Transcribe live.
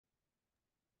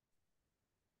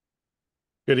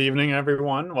Good evening,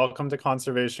 everyone. Welcome to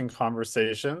Conservation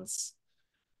Conversations.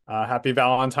 Happy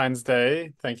Valentine's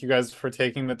Day. Thank you guys for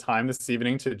taking the time this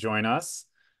evening to join us.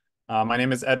 My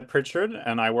name is Ed Pritchard,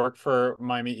 and I work for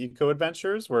Miami Eco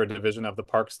Adventures. We're a division of the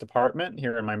Parks Department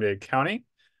here in Miami-Dade County.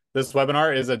 This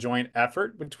webinar is a joint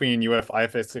effort between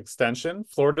IFAS Extension,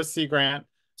 Florida Sea Grant,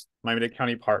 Miami-Dade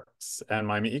County Parks, and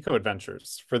Miami Eco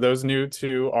Adventures. For those new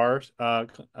to our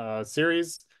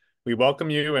series, we welcome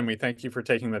you and we thank you for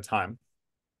taking the time.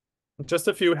 Just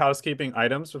a few housekeeping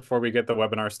items before we get the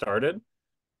webinar started.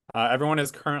 Everyone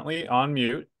is currently on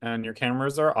mute and your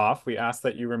cameras are off. We ask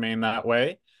that you remain that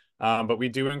way, but we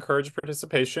do encourage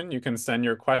participation. You can send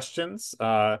your questions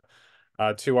to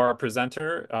our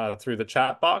presenter through the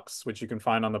chat box, which you can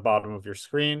find on the bottom of your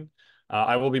screen.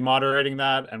 I will be moderating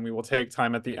that, and we will take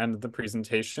time at the end of the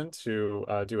presentation to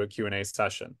do a Q&A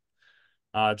session.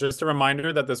 Just a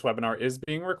reminder that this webinar is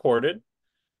being recorded.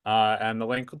 And the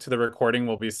link to the recording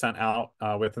will be sent out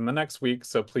within the next week,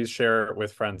 so please share it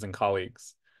with friends and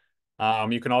colleagues.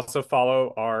 You can also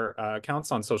follow our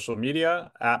accounts on social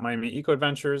media at Miami Eco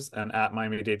Adventures and at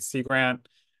Miami-Dade Sea Grant.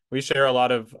 We share a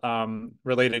lot of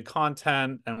related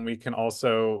content, and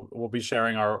we'll be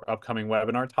sharing our upcoming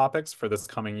webinar topics for this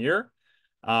coming year.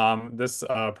 This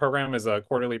program is a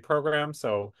quarterly program,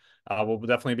 so we'll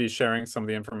definitely be sharing some of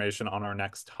the information on our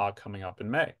next talk coming up in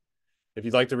May. If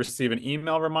you'd like to receive an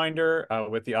email reminder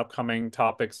with the upcoming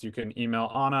topics, you can email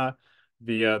Anna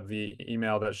via the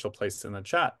email that she'll place in the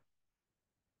chat.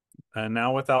 And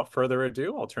now, without further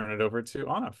ado, I'll turn it over to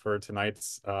Anna for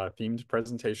tonight's themed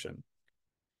presentation.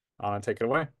 Anna, take it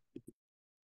away.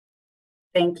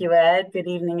 Thank you, Ed. Good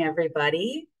evening,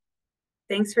 everybody.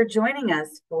 Thanks for joining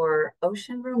us for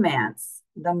Ocean Romance,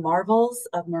 the Marvels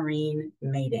of Marine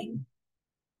Mating.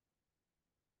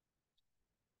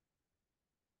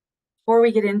 Before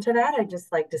we get into that, I'd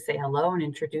just like to say hello and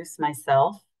introduce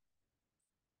myself.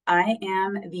 I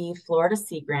am the Florida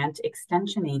Sea Grant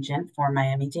Extension Agent for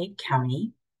Miami-Dade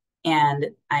County, and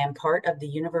I am part of the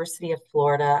University of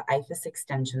Florida IFAS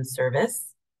Extension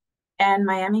Service and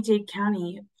Miami-Dade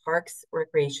County Parks,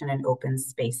 Recreation, and Open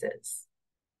Spaces.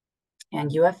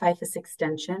 And UF-IFAS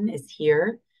Extension is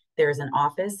here. There's an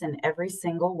office in every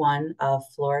single one of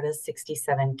Florida's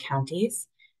 67 counties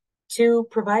to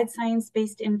provide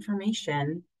science-based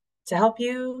information to help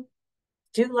you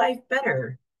do life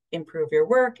better, improve your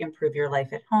work, improve your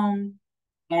life at home,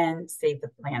 and save the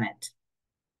planet.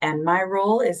 And my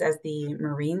role is as the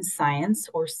Marine Science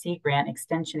or Sea Grant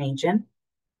Extension Agent,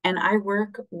 and I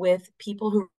work with people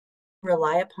who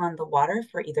rely upon the water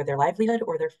for either their livelihood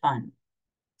or their fun.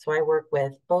 So I work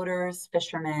with boaters,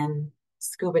 fishermen,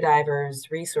 scuba divers,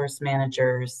 resource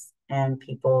managers, and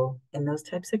people in those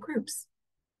types of groups.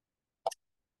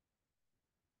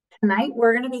 Tonight,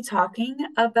 we're going to be talking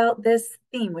about this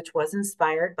theme, which was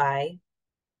inspired by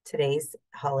today's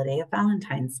holiday of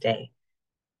Valentine's Day.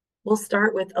 We'll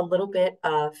start with a little bit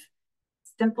of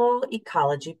simple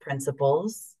ecology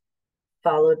principles,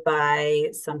 followed by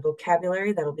some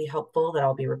vocabulary that'll be helpful that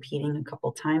I'll be repeating a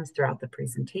couple times throughout the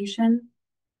presentation.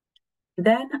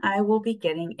 Then I will be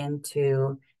getting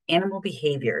into animal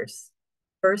behaviors.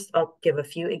 First, I'll give a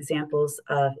few examples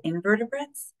of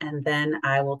invertebrates, and then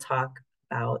I will talk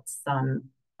about some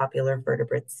popular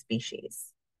vertebrate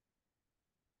species.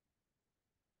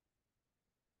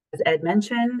 As Ed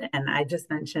mentioned, and I just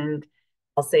mentioned,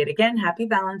 I'll say it again, Happy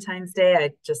Valentine's Day.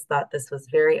 I just thought this was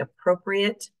very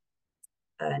appropriate.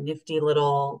 A nifty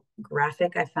little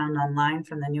graphic I found online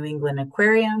from the New England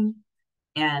Aquarium.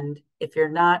 And if you're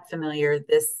not familiar,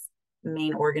 this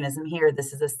main organism here,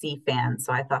 this is a sea fan.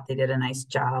 So I thought they did a nice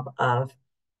job of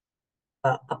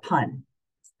a pun.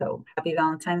 So happy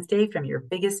Valentine's Day from your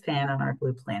biggest fan on our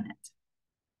blue planet.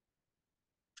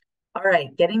 All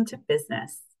right, getting to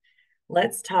business.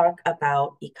 Let's talk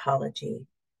about ecology.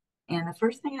 And the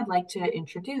first thing I'd like to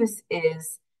introduce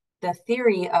is the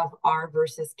theory of R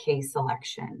versus K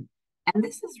selection. And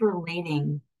this is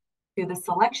relating to the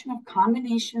selection of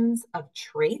combinations of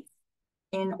traits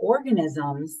in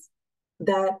organisms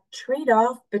that trade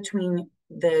off between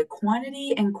the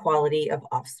quantity and quality of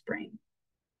offspring.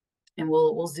 And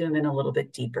we'll zoom in a little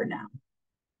bit deeper now.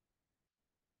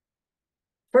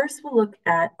 First, we'll look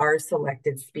at our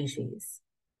selected species.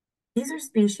 These are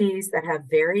species that have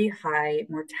very high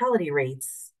mortality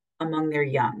rates among their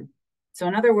young. So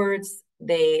in other words,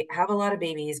 they have a lot of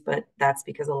babies, but that's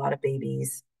because a lot of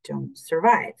babies don't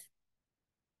survive.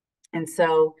 And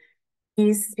so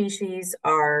these species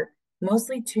are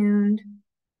mostly tuned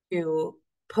to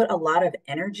put a lot of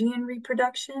energy in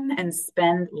reproduction and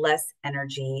spend less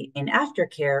energy in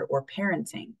aftercare or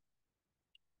parenting.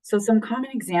 So some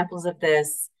common examples of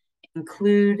this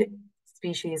include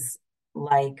species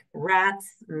like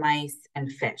rats, mice,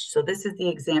 and fish. So this is the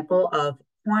example of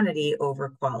quantity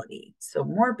over quality. So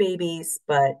more babies,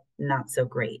 but not so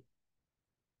great.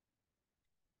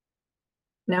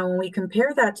 Now, when we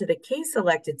compare that to the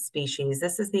case-selected species,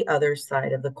 this is the other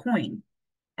side of the coin.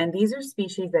 And these are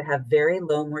species that have very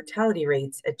low mortality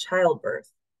rates at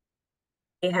childbirth.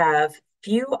 They have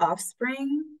few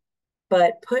offspring,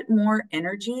 but put more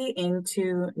energy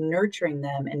into nurturing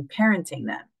them and parenting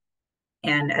them.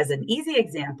 And as an easy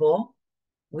example,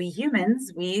 we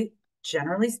humans, we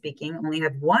generally speaking, only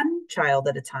have one child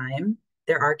at a time.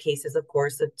 There are cases, of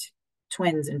course, of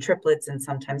twins and triplets and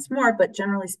sometimes more, but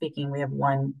generally speaking, we have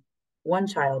one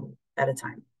child at a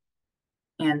time.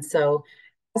 And so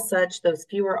as such, those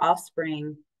fewer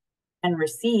offspring can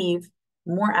receive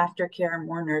more aftercare,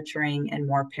 more nurturing, and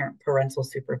more parental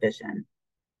supervision.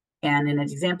 And in an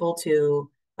example to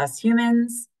us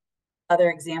humans, other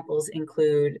examples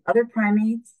include other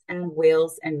primates and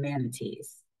whales and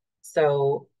manatees.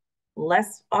 So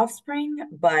less offspring,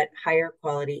 but higher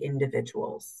quality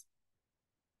individuals.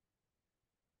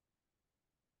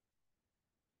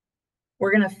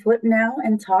 We're going to flip now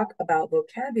and talk about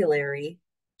vocabulary,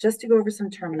 just to go over some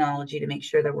terminology to make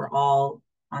sure that we're all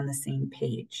on the same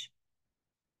page.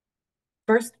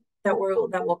 First that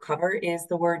we'll cover is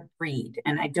the word breed.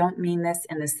 And I don't mean this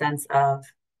in the sense of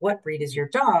what breed is your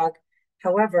dog.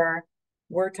 However,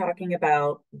 we're talking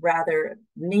about rather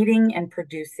mating and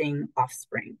producing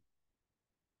offspring.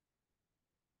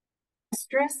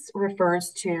 Estrus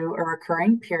refers to a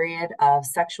recurring period of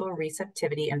sexual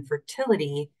receptivity and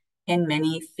fertility in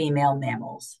many female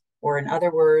mammals, or in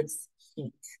other words,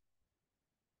 heat.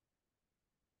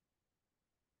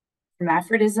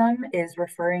 Hermaphrodism is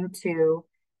referring to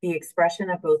the expression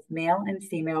of both male and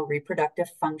female reproductive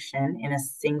function in a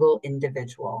single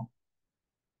individual.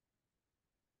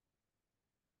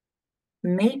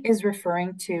 Mate is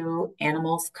referring to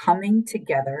animals coming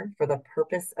together for the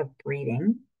purpose of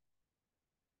breeding.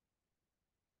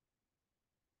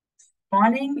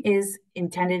 Spawning is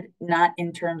intended not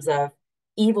in terms of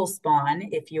evil spawn,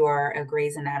 if you are a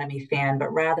Grey's Anatomy fan,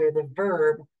 but rather the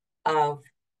verb of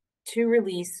to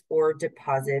release or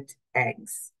deposit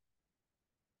eggs.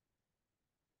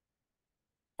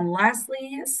 And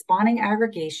lastly, spawning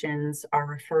aggregations are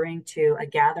referring to a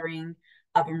gathering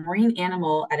of a marine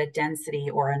animal at a density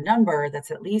or a number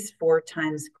that's at least 4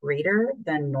 times greater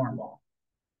than normal.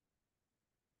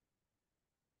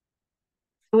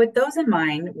 So with those in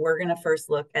mind, we're going to first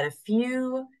look at a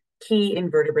few key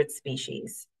invertebrate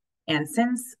species. And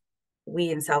since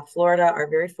we in South Florida are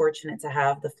very fortunate to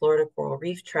have the Florida Coral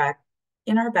Reef Tract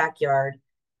in our backyard,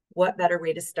 what better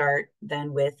way to start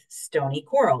than with stony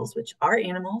corals, which are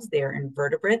animals. They are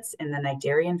invertebrates in the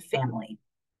Cnidarian family.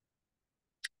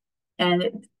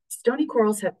 And stony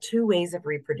corals have 2 ways of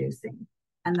reproducing.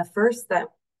 And the first that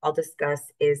I'll discuss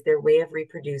is their way of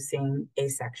reproducing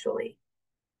asexually.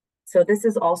 So this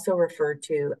is also referred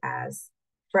to as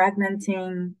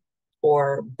fragmenting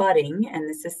or budding. And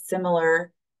this is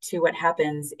similar to what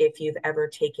happens if you've ever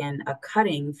taken a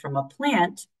cutting from a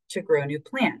plant to grow new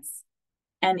plants.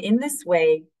 And in this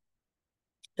way,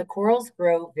 the corals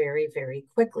grow very, very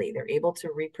quickly. They're able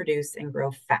to reproduce and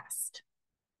grow fast.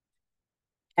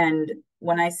 And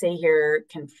when I say here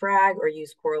can frag or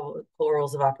use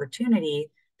corals of opportunity,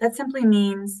 that simply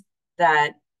means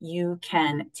that you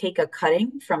can take a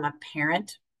cutting from a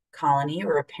parent colony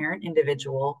or a parent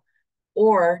individual,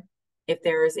 or if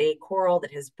there is a coral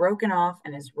that has broken off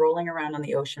and is rolling around on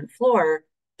the ocean floor,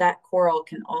 that coral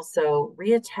can also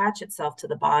reattach itself to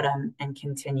the bottom and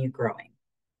continue growing.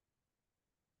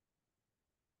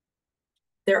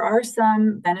 There are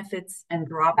some benefits and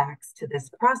drawbacks to this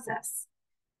process.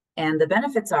 And the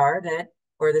benefits are that,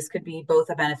 or this could be both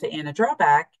a benefit and a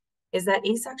drawback, is that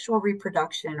asexual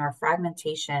reproduction or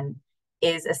fragmentation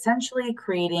is essentially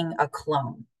creating a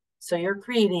clone. So you're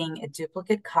creating a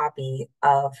duplicate copy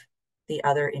of the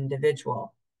other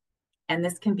individual. And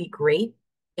this can be great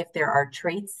if there are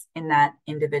traits in that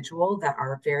individual that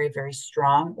are very, very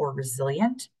strong or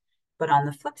resilient. But on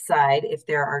the flip side, if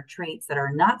there are traits that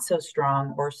are not so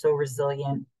strong or so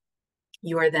resilient,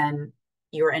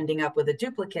 you're ending up with a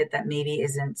duplicate that maybe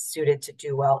isn't suited to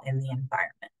do well in the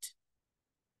environment.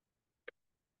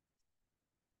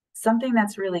 Something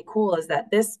that's really cool is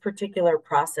that this particular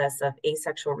process of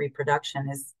asexual reproduction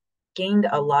has gained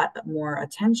a lot more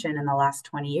attention in the last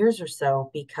 20 years or so,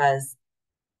 because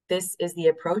this is the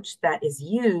approach that is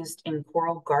used in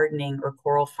coral gardening or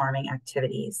coral farming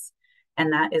activities.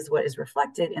 And that is what is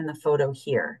reflected in the photo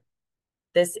here.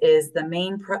 This is the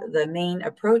main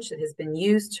approach that has been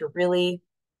used to really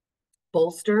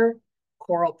bolster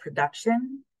coral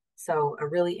production, So a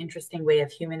really interesting way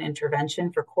of human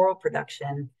intervention for coral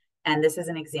production. And this is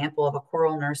an example of a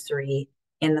coral nursery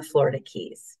in the Florida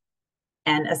Keys.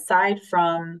 And aside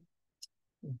from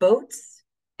boats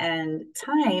and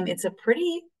time, it's a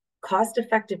pretty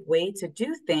cost-effective way to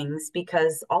do things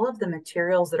because all of the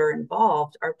materials that are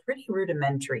involved are pretty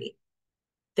rudimentary.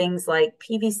 Things like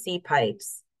PVC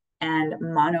pipes and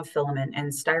monofilament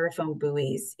and styrofoam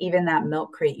buoys, even that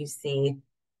milk crate you see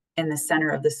in the center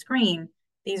of the screen,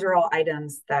 these are all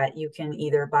items that you can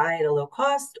either buy at a low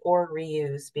cost or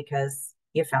reuse because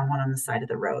you found one on the side of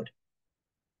the road.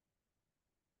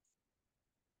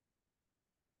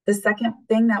 The second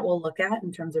thing that we'll look at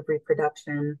in terms of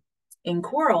reproduction in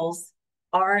corals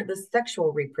are the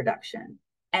sexual reproduction.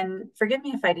 And forgive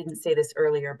me if I didn't say this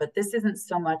earlier, but this isn't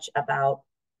so much about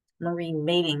marine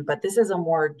mating, but this is a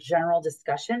more general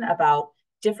discussion about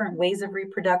different ways of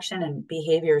reproduction, and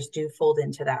behaviors do fold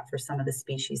into that for some of the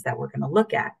species that we're going to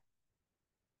look at.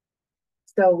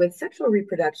 So with sexual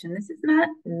reproduction, this is not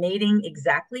mating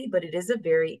exactly, but it is a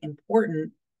very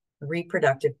important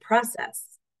reproductive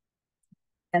process.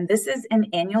 And this is an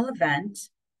annual event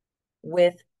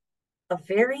with a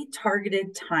very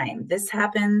targeted time. This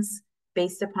happens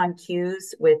based upon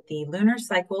cues with the lunar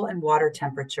cycle and water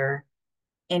temperature,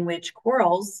 in which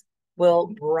corals will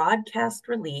broadcast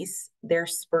release their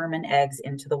sperm and eggs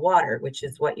into the water, which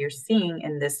is what you're seeing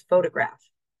in this photograph.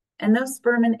 And those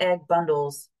sperm and egg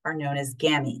bundles are known as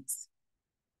gametes.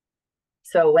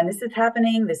 So when this is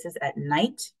happening, this is at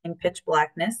night in pitch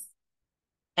blackness.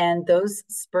 And those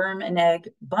sperm and egg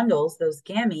bundles, those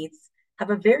gametes, have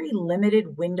a very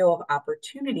limited window of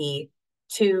opportunity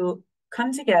to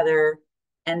come together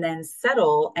and then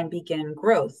settle and begin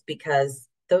growth, because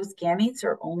those gametes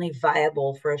are only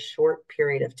viable for a short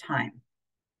period of time.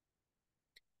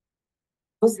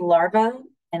 Those larvae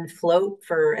can float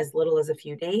for as little as a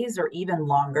few days or even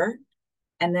longer.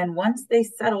 And then once they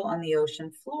settle on the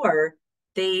ocean floor,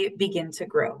 they begin to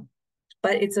grow.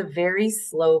 But it's a very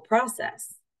slow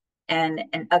process. And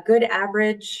a good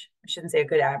average, I shouldn't say a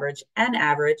good average, an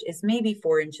average is maybe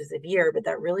 4 inches a year, but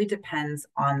that really depends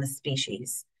on the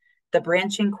species. The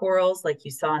branching corals, like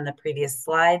you saw in the previous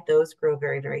slide, those grow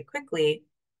very, very quickly,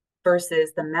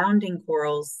 versus the mounding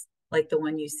corals, like the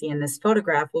one you see in this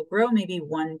photograph, will grow maybe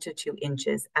 1 to 2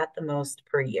 inches at the most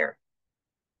per year.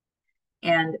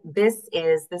 And this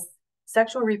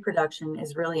sexual reproduction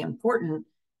is really important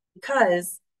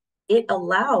because it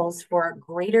allows for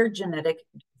greater genetic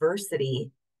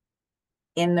diversity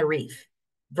in the reef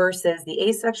versus the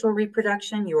asexual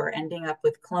reproduction. You are ending up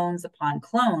with clones upon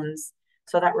clones.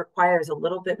 So that requires a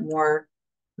little bit more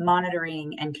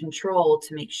monitoring and control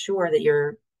to make sure that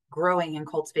you're growing and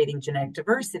cultivating genetic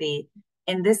diversity.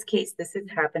 In this case, this is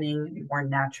happening more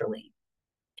naturally.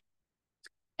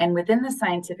 And within the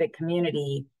scientific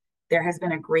community, there has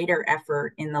been a greater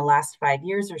effort in the last 5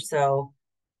 years or so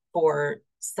for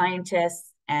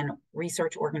scientists and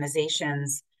research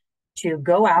organizations to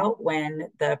go out when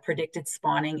the predicted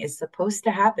spawning is supposed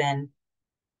to happen.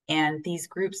 And these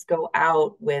groups go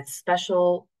out with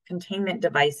special containment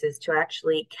devices to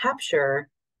actually capture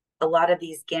a lot of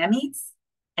these gametes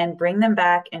and bring them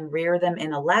back and rear them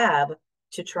in a lab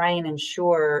to try and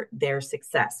ensure their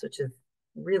success, which is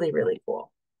really, really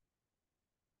cool.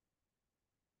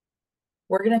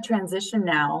 We're going to transition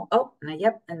now.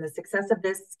 And the success of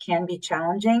this can be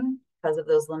challenging because of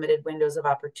those limited windows of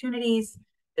opportunities.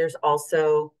 There's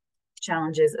also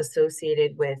challenges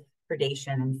associated with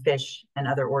predation and fish and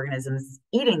other organisms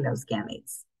eating those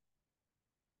gametes.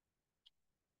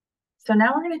 So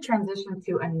now we're going to transition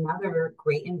to another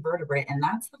great invertebrate, and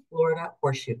that's the Florida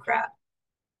horseshoe crab.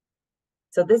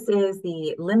 So this is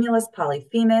the Limulus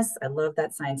polyphemus. I love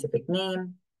that scientific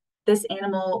name. This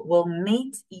animal will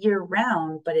mate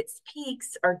year-round, but its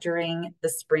peaks are during the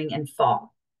spring and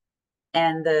fall.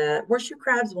 And the horseshoe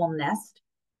crabs will nest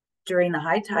during the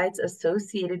high tides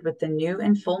associated with the new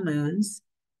and full moons.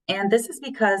 And this is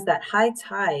because that high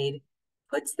tide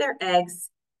puts their eggs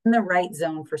in the right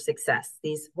zone for success.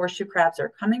 These horseshoe crabs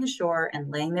are coming ashore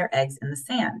and laying their eggs in the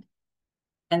sand.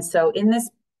 And so in this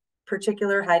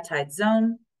particular high tide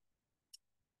zone,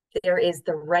 there is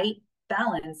the right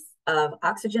balance of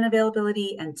oxygen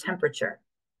availability and temperature.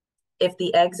 If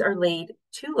the eggs are laid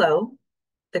too low,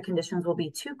 the conditions will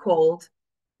be too cold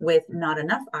with not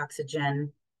enough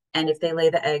oxygen. And if they lay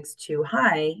the eggs too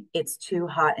high, it's too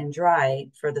hot and dry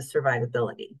for the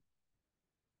survivability.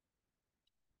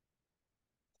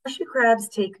 Horseshoe crabs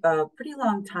take a pretty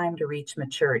long time to reach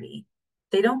maturity.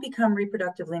 They don't become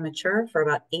reproductively mature for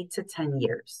about 8 to 10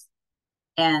 years.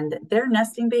 And their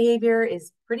nesting behavior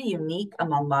is pretty unique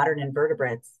among modern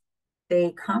invertebrates.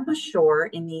 they come ashore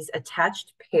in these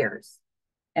attached pairs,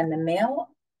 and the male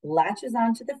latches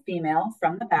onto the female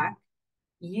from the back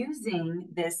using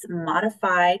this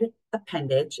modified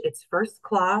appendage. Its first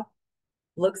claw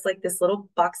looks like this little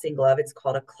boxing glove. It's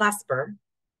called a clasper.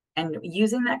 And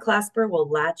using that clasper will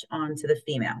latch on to the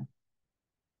female.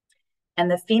 And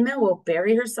the female will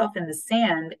bury herself in the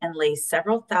sand and lay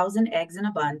several thousand eggs in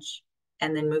a bunch,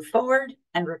 and then move forward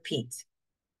and repeat.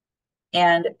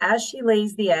 And as she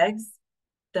lays the eggs,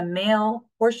 the male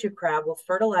horseshoe crab will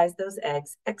fertilize those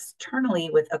eggs externally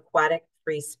with aquatic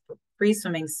free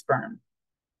swimming sperm.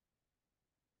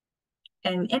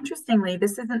 And interestingly,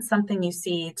 this isn't something you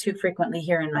see too frequently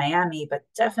here in Miami, but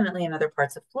definitely in other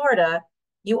parts of Florida.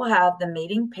 You will have the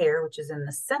mating pair, which is in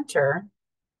the center,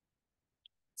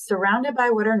 surrounded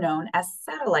by what are known as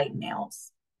satellite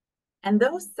males. And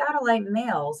those satellite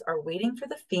males are waiting for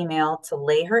the female to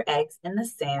lay her eggs in the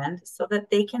sand so that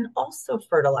they can also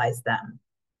fertilize them.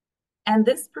 And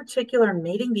this particular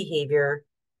mating behavior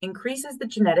increases the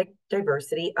genetic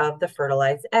diversity of the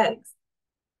fertilized eggs.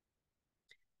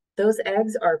 Those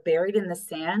eggs are buried in the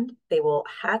sand. They will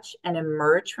hatch and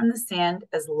emerge from the sand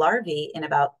as larvae in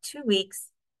about 2 weeks,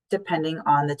 depending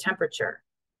on the temperature.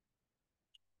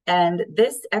 And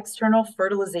this external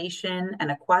fertilization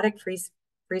and aquatic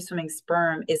free-swimming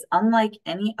sperm is unlike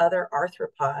any other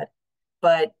arthropod,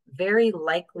 but very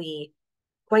likely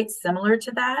quite similar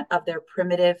to that of their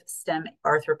primitive stem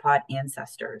arthropod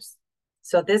ancestors.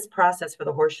 So this process for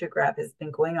the horseshoe crab has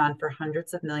been going on for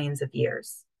hundreds of millions of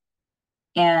years.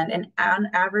 And on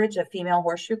average, a female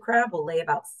horseshoe crab will lay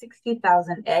about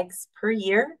 60,000 eggs per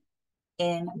year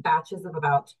in batches of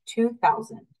about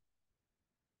 2,000.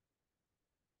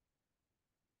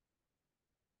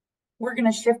 We're going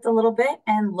to shift a little bit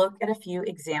and look at a few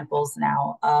examples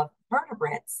now of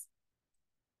vertebrates.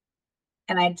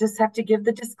 And I just have to give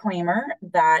the disclaimer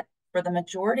that for the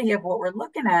majority of what we're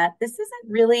looking at, this isn't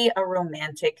really a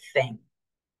romantic thing.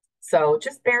 So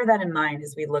just bear that in mind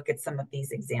as we look at some of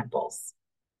these examples.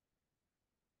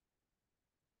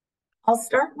 I'll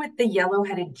start with the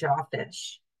yellow-headed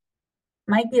jawfish.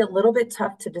 Might be a little bit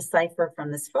tough to decipher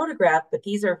from this photograph, but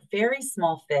these are very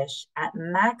small fish at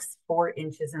max 4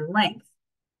 inches in length.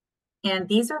 And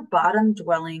these are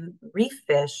bottom-dwelling reef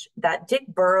fish that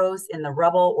dig burrows in the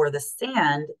rubble or the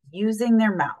sand using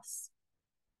their mouths.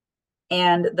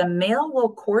 And the male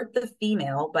will court the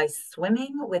female by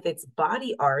swimming with its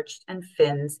body arched and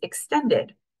fins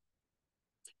extended.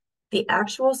 The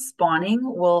actual spawning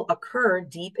will occur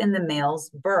deep in the male's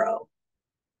burrow.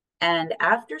 And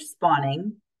after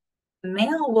spawning,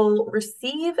 male will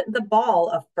receive the ball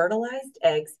of fertilized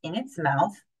eggs in its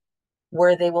mouth,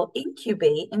 where they will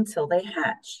incubate until they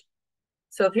hatch.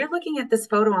 So if you're looking at this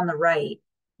photo on the right,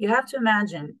 you have to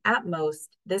imagine at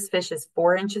most, this fish is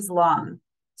 4 inches long.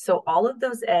 So all of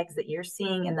those eggs that you're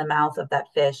seeing in the mouth of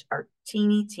that fish are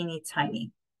teeny, teeny,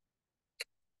 tiny.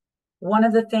 One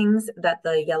of the things that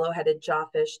the yellow-headed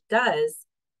jawfish does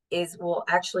is will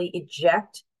actually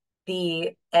eject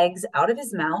the eggs out of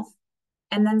his mouth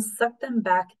and then suck them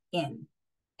back in.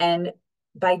 And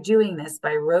by doing this,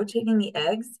 by rotating the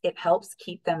eggs, it helps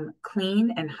keep them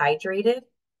clean and hydrated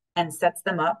and sets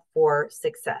them up for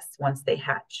success once they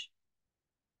hatch.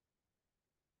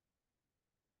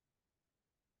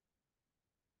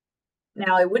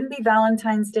 Now, it wouldn't be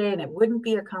Valentine's Day and it wouldn't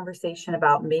be a conversation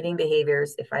about mating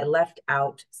behaviors if I left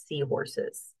out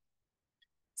seahorses.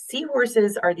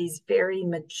 Seahorses are these very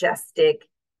majestic,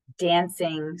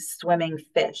 dancing, swimming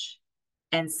fish.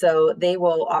 And so they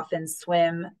will often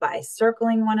swim by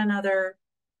circling one another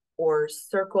or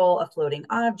circle a floating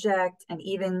object and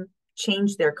even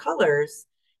change their colors.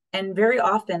 And very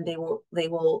often they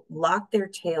will lock their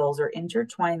tails or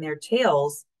intertwine their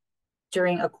tails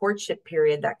during a courtship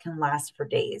period that can last for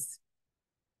days.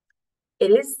 It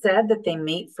is said that they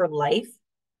mate for life,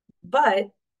 but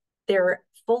their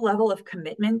full level of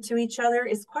commitment to each other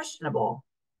is questionable,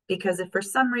 because if for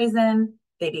some reason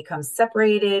they become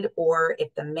separated or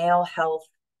if the male health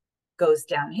goes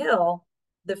downhill,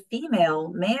 the female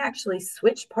may actually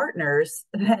switch partners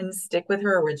and stick with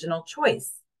her original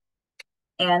choice.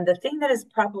 And the thing that is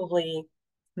probably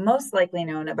most likely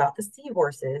known about the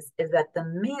seahorses is that the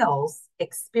males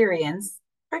experience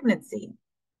pregnancy.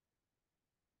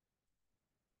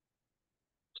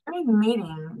 During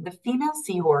mating, the female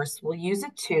seahorse will use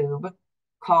a tube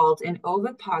called an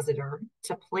ovipositor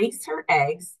to place her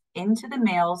eggs into the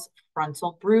male's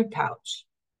frontal brood pouch.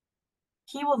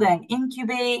 He will then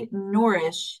incubate,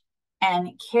 nourish,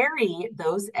 and carry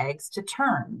those eggs to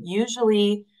term.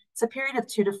 Usually it's a period of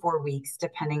 2 to 4 weeks,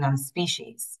 depending on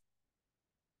species.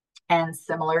 And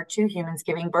similar to humans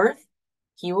giving birth,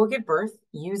 he will give birth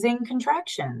using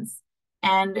contractions.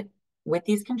 And with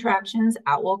these contractions,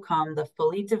 out will come the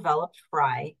fully developed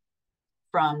fry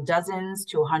from dozens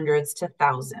to hundreds to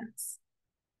thousands.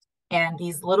 And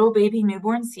these little baby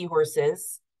newborn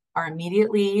seahorses are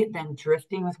immediately then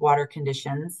drifting with water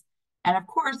conditions. And of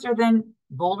course, are then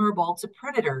vulnerable to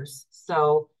predators.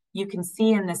 So you can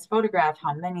see in this photograph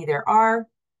how many there are.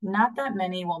 Not that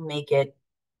many will make it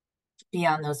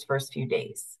beyond those first few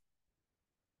days.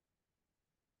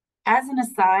 As an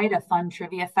aside, a fun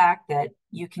trivia fact that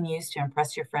you can use to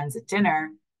impress your friends at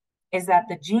dinner is that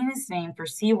the genus name for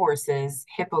seahorses,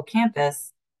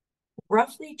 hippocampus,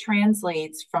 roughly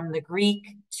translates from the Greek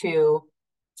to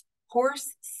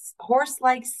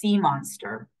horse-like sea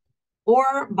monster,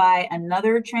 or by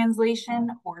another translation,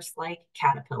 horse-like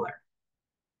caterpillar.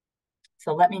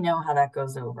 So let me know how that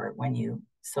goes over when you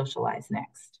socialize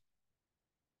next.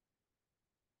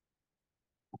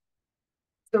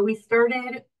 So we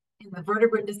started in the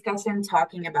vertebrate discussion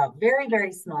talking about very,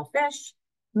 very small fish.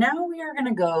 Now we are going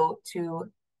to go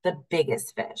to the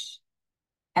biggest fish,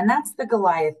 and that's the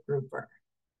Goliath grouper.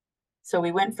 So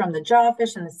we went from the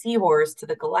jawfish and the seahorse to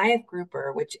the Goliath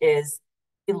grouper, which is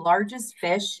the largest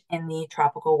fish in the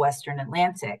tropical Western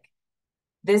Atlantic.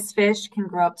 This fish can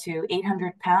grow up to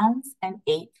 800 pounds and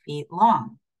 8 feet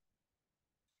long.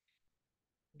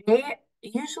 They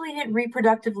usually hit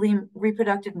reproductive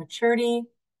maturity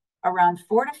around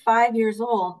 4 to 5 years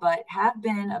old, but have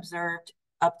been observed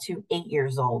up to 8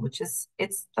 years old, which is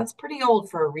that's pretty old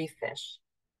for a reef fish.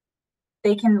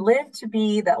 They can live to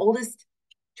be the oldest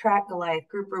track Goliath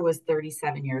grouper was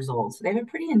 37 years old, so they have a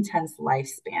pretty intense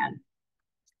lifespan.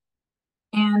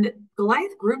 And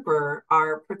Goliath grouper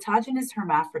are protogynous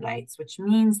hermaphrodites, which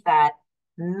means that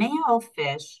male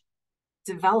fish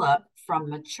develop from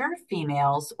mature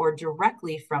females or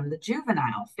directly from the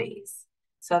juvenile phase.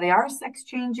 So they are sex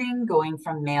changing, going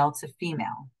from male to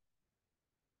female.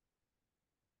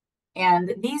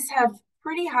 And these have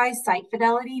pretty high site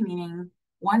fidelity, meaning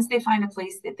once they find a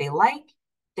place that they like,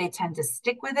 they tend to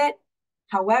stick with it.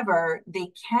 However,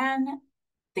 they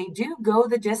do go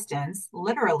the distance,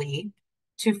 literally,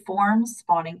 to form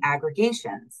spawning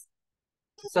aggregations.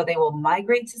 So they will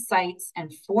migrate to sites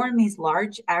and form these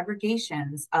large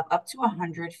aggregations of up to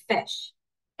 100 fish.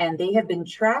 And they have been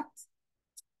tracked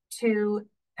to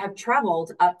have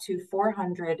traveled up to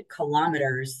 400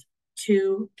 kilometers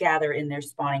to gather in their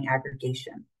spawning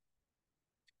aggregation.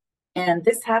 And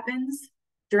this happens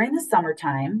during the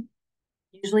summertime,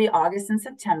 usually August and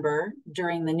September,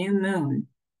 during the new moon.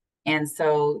 And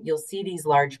so you'll see these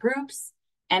large groups,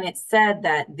 and it's said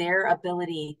that their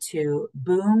ability to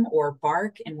boom or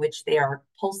bark, in which they are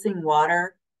pulsing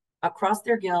water across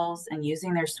their gills and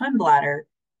using their swim bladder,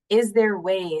 is their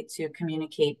way to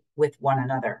communicate with one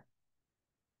another.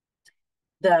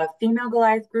 The female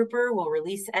Goliath grouper will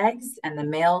release eggs and the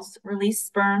males release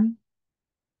sperm.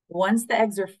 Once the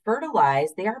eggs are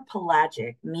fertilized, they are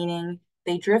pelagic, meaning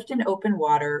they drift in open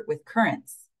water with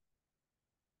currents.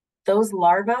 Those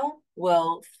larvae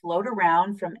will float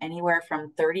around from anywhere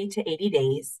from 30 to 80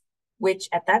 days, which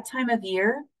at that time of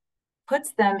year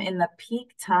puts them in the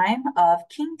peak time of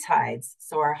king tides,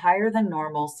 so our higher than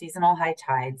normal seasonal high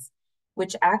tides,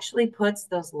 which actually puts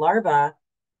those larvae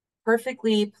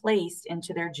perfectly placed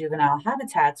into their juvenile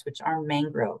habitats, which are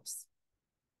mangroves.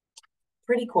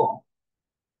 Pretty cool.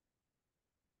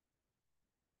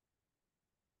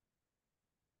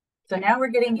 So now we're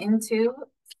getting into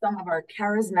some of our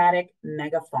charismatic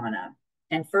megafauna.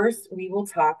 And first, we will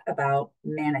talk about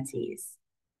manatees.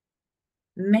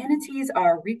 Manatees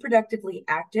are reproductively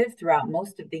active throughout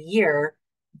most of the year,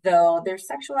 though their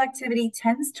sexual activity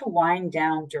tends to wind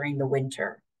down during the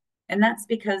winter. And that's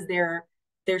because they're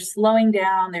slowing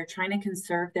down, they're trying to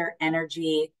conserve their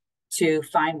energy to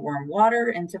find warm water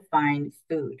and to find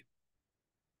food.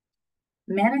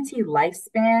 Manatee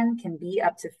lifespan can be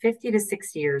up to 50 to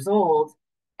 60 years old,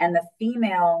 and the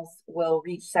females will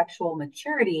reach sexual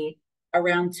maturity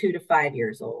around 2 to 5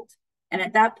 years old. And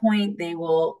at that point, they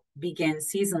will begin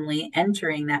seasonally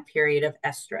entering that period of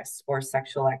estrus or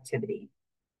sexual activity.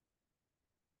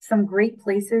 Some great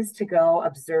places to go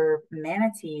observe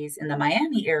manatees in the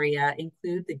Miami area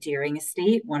include the Deering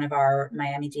Estate, one of our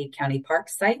Miami-Dade County Park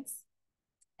sites,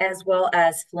 as well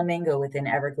as Flamingo within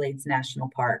Everglades National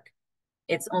Park.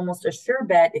 It's almost a sure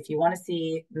bet if you want to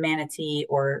see manatee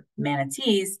or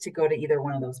manatees to go to either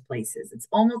one of those places. It's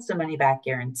almost a money back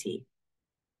guarantee.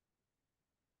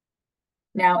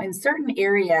 Now, in certain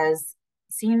areas,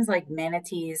 it seems like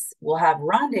manatees will have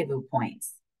rendezvous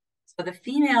points. So the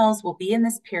females will be in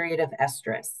this period of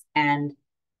estrus, and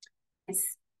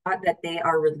it's that they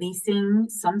are releasing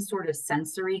some sort of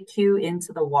sensory cue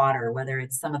into the water, whether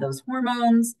it's some of those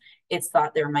hormones. It's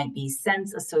thought there might be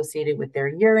scents associated with their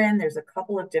urine. There's a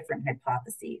couple of different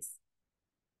hypotheses.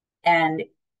 And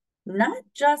not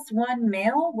just one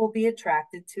male will be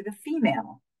attracted to the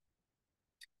female.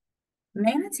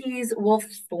 Manatees will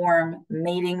form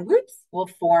mating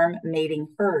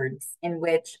herds in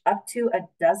which up to a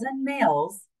dozen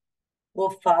males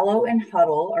will follow and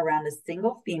huddle around a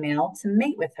single female to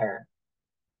mate with her.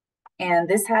 And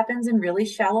this happens in really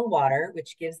shallow water,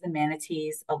 which gives the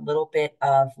manatees a little bit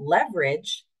of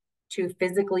leverage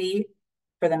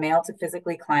for the male to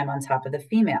physically climb on top of the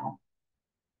female.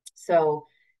 So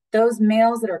those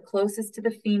males that are closest to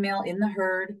the female in the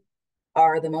herd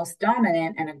are the most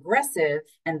dominant and aggressive,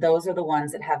 and those are the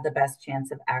ones that have the best chance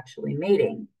of actually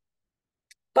mating.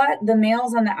 But the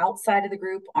males on the outside of the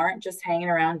group aren't just hanging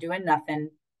around doing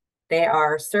nothing. They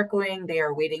are circling, they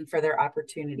are waiting for their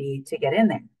opportunity to get in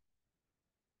there.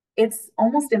 It's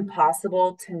almost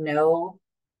impossible to know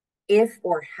if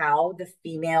or how the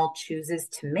female chooses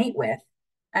to mate with.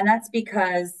 And that's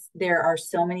because there are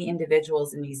so many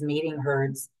individuals in these mating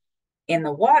herds in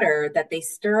the water that they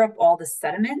stir up all the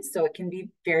sediment. So it can be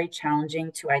very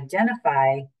challenging to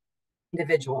identify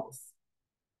individuals.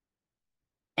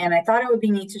 And I thought it would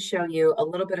be neat to show you a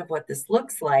little bit of what this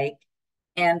looks like.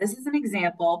 And this is an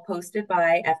example posted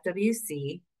by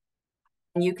FWC.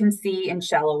 And you can see in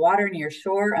shallow water near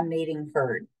shore a mating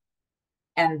herd.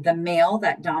 And the male,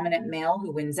 that dominant male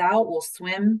who wins out, will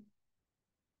swim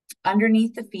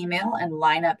underneath the female and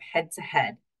line up head to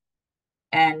head.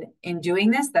 And in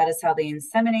doing this, that is how they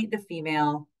inseminate the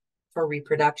female for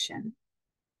reproduction.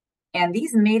 And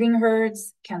these mating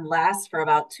herds can last for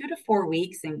about 2 to 4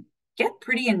 weeks and get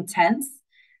pretty intense.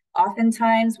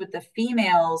 Oftentimes, with the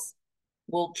females,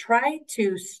 will try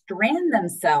to strand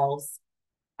themselves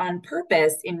on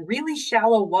purpose in really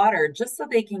shallow water just so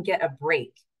they can get a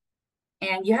break.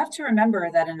 And you have to remember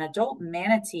that an adult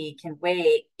manatee can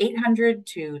weigh 800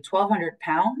 to 1,200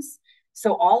 pounds.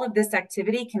 So all of this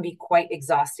activity can be quite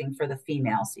exhausting for the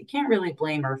female. So you can't really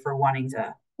blame her for wanting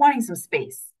some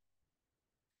space.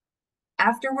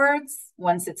 Afterwards,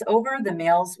 once it's over, the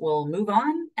males will move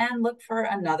on and look for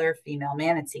another female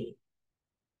manatee.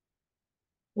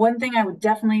 One thing I would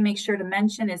definitely make sure to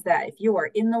mention is that if you are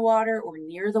in the water or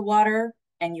near the water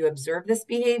and you observe this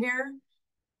behavior,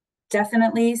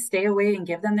 definitely stay away and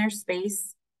give them their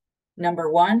space. Number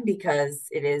one, because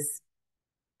it is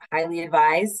highly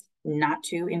advised not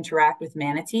to interact with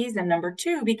manatees. And number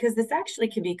two, because this actually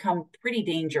can become pretty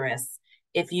dangerous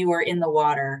if you are in the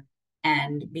water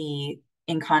and be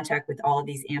in contact with all of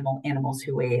these animals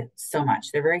who weigh so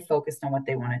much. They're very focused on what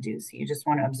they want to do. So you just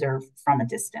want to observe from a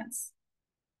distance.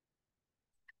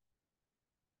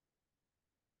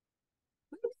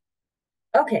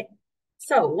 Okay,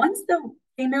 so once the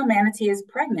female manatee is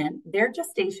pregnant, their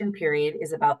gestation period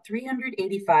is about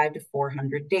 385 to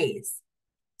 400 days.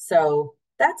 So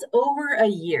that's over a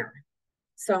year.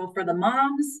 So for the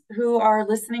moms who are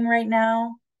listening right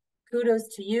now,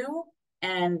 kudos to you.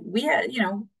 And we,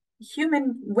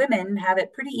 human women have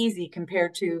it pretty easy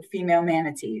compared to female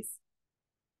manatees.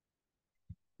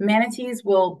 Manatees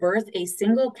will birth a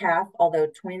single calf, although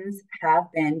twins have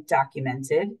been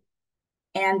documented.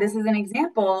 And this is an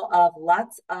example of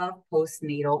lots of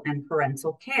postnatal and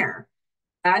parental care.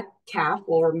 That calf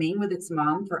will remain with its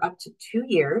mom for up to 2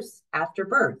 years after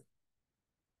birth.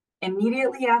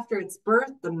 Immediately after its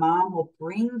birth, the mom will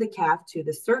bring the calf to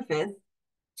the surface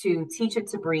to teach it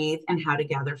to breathe and how to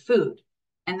gather food.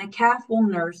 And the calf will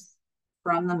nurse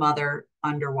from the mother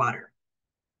underwater.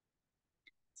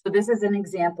 So this is an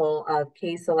example of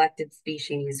K-selected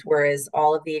species, whereas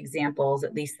all of the examples,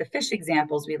 at least the fish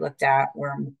examples we looked at,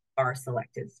 were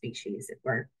R-selected species, if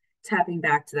we're tapping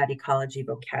back to that ecology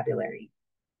vocabulary.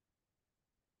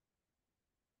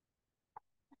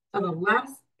 So the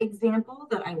last example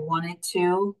that I wanted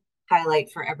to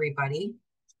highlight for everybody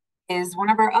is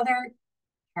one of our other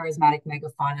charismatic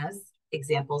megafaunas,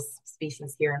 examples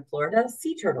species here in Florida,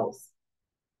 sea turtles.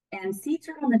 And sea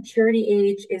turtle maturity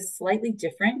age is slightly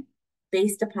different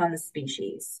based upon the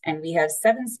species. And we have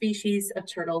 7 species of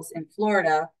turtles in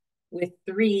Florida, with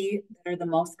 3 that are the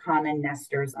most common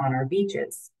nesters on our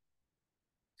beaches.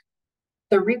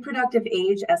 The reproductive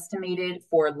age estimated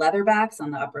for leatherbacks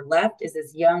on the upper left is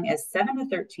as young as 7 to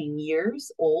 13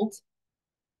 years old.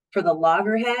 For the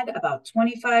loggerhead, about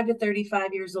 25 to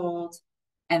 35 years old.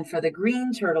 And for the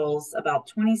green turtles, about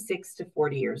 26 to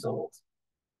 40 years old.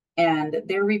 And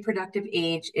their reproductive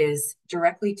age is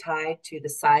directly tied to the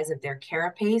size of their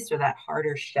carapace, or that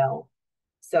harder shell.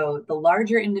 So the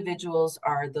larger individuals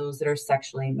are those that are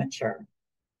sexually mature.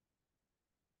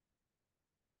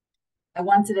 I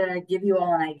wanted to give you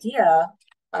all an idea,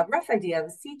 a rough idea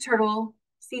of sea turtle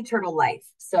life.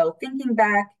 So thinking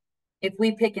back, if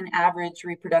we pick an average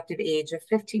reproductive age of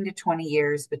 15 to 20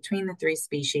 years between the three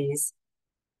species,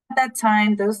 at that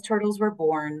time, those turtles were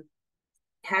born,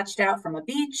 hatched out from a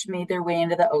beach, made their way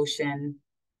into the ocean,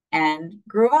 and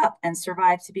grew up and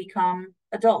survived to become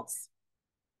adults.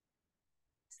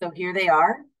 So here they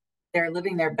are. They're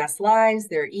living their best lives.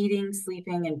 They're eating,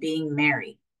 sleeping, and being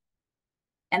merry.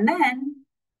 And then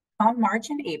come March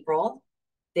and April,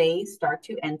 they start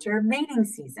to enter mating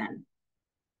season.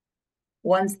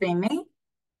 Once they mate,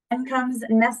 then comes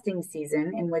nesting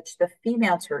season, in which the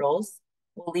female turtles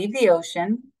will leave the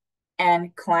ocean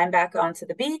and climb back onto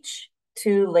the beach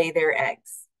to lay their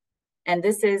eggs. And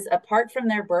this is, apart from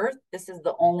their birth, this is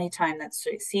the only time that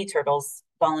sea turtles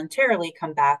voluntarily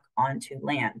come back onto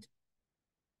land.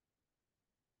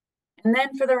 And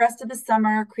then for the rest of the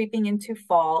summer, creeping into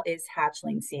fall, is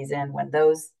hatchling season, when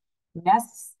those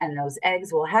nests and those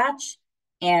eggs will hatch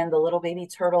and the little baby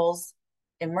turtles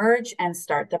emerge and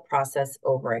start the process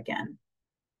over again.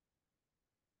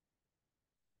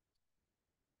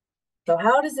 So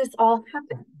how does this all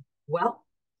happen? Well,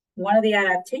 one of the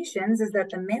adaptations is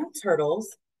that the male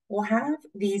turtles will have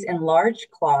these enlarged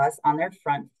claws on their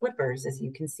front flippers, as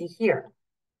you can see here.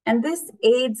 And this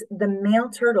aids the male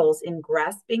turtles in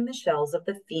grasping the shells of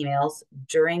the females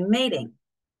during mating.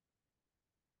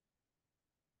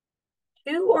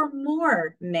 Two or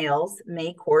more males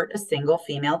may court a single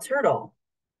female turtle.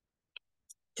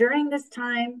 During this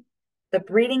time, the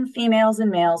breeding females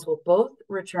and males will both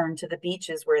return to the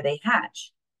beaches where they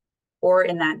hatch, or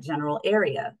in that general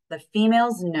area. The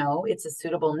females know it's a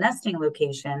suitable nesting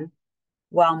location,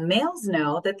 while males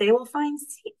know that they will find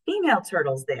female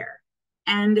turtles there.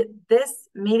 And this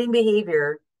mating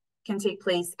behavior can take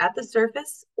place at the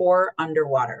surface or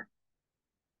underwater.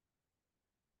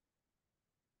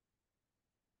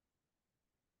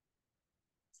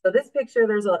 So this picture,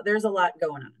 there's a lot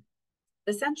going on.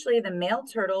 Essentially, the male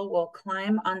turtle will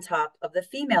climb on top of the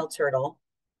female turtle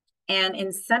and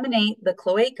inseminate the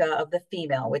cloaca of the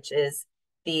female, which is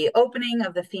the opening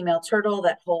of the female turtle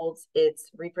that holds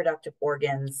its reproductive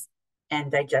organs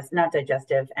and not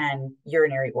digestive and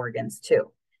urinary organs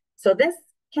too. So this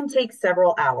can take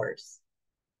several hours.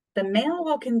 The male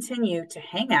will continue to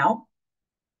hang out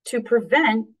to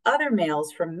prevent other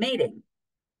males from mating.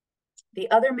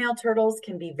 The other male turtles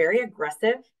can be very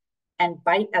aggressive and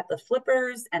bite at the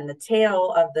flippers and the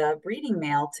tail of the breeding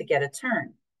male to get a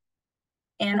turn.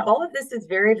 And all of this is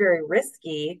very, very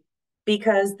risky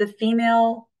because the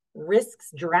female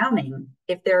risks drowning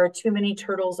if there are too many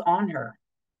turtles on her.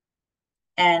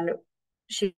 And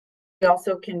she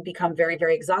also can become very,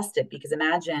 very exhausted, because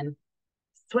imagine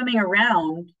swimming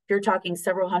around, if you're talking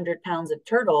several hundred pounds of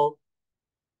turtle,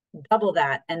 double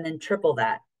that and then triple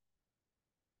that.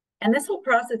 And this whole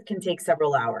process can take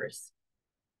several hours.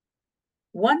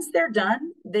 Once they're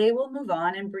done, they will move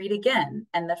on and breed again,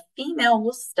 and the female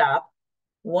will stop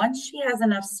once she has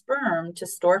enough sperm to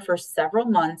store for several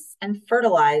months and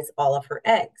fertilize all of her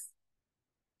eggs.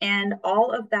 And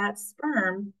all of that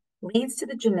sperm leads to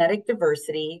the genetic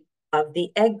diversity of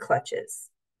the egg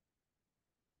clutches.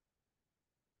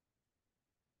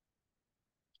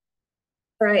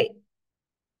 All right,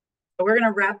 so we're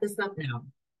going to wrap this up now.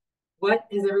 What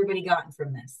has everybody gotten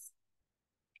from this?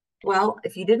 Well,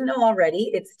 if you didn't know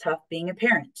already, it's tough being a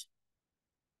parent.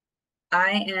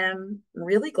 I am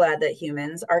really glad that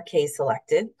humans are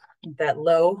K-selected, that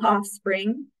low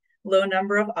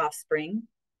number of offspring.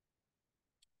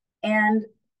 And,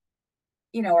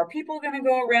 are people going to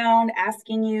go around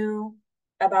asking you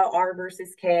about R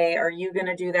versus K? Are you going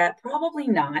to do that? Probably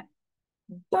not.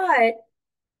 But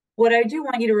what I do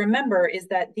want you to remember is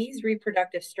that these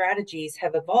reproductive strategies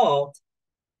have evolved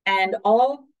and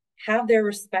all have their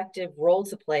respective role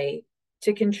to play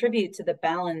to contribute to the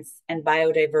balance and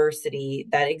biodiversity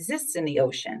that exists in the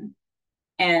ocean.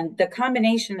 And the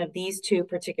combination of these two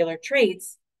particular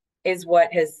traits is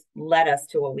what has led us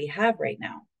to what we have right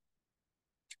now.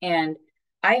 And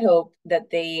I hope that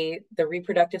the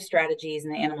reproductive strategies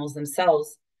and the animals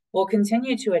themselves will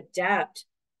continue to adapt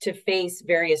to face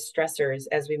various stressors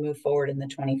as we move forward in the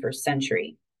 21st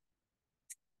century.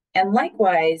 And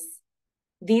likewise,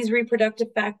 these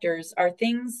reproductive factors are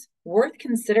things worth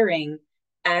considering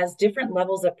as different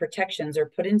levels of protections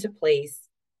are put into place,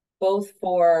 both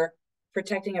for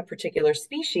protecting a particular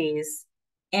species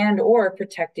and or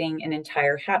protecting an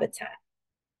entire habitat.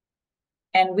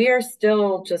 And we are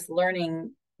still just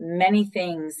learning many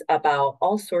things about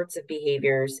all sorts of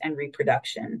behaviors and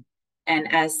reproduction.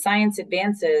 And as science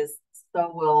advances,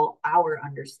 so will our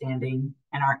understanding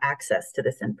and our access to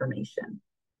this information.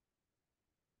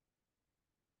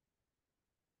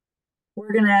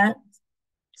 We're going to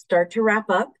start to wrap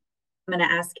up. I'm going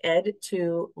to ask Ed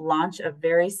to launch a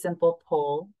very simple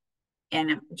poll,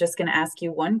 and I'm just going to ask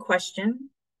you one question.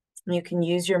 You can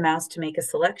use your mouse to make a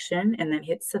selection and then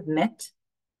hit submit.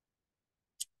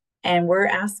 And we're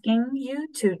asking you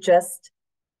to just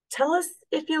tell us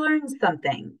if you learned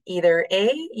something. Either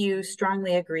A, you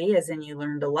strongly agree, as in you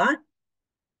learned a lot,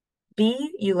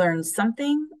 B, you learned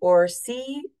something, or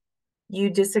C, you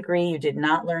disagree, you did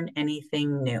not learn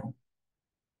anything new.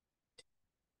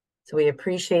 So we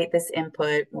appreciate this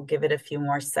input. We'll give it a few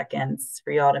more seconds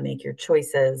for y'all to make your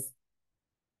choices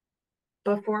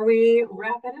before we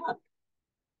wrap it up.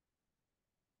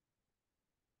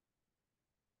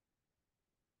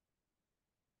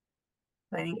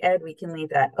 I think, Ed, we can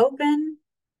leave that open.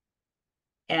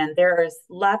 And there's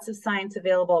lots of science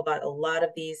available about a lot of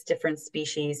these different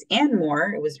species and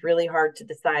more. It was really hard to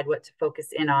decide what to focus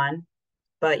in on.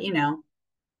 But, you know,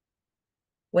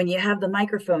 when you have the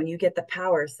microphone, you get the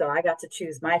power. So I got to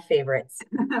choose my favorites.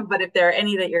 But if there are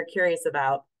any that you're curious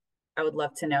about, I would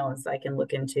love to know so I can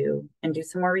look into and do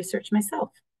some more research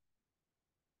myself.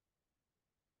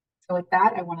 So with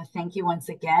that, I want to thank you once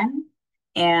again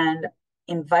and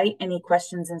invite any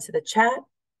questions into the chat.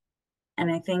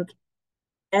 And I think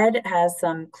Ed has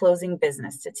some closing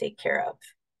business to take care of.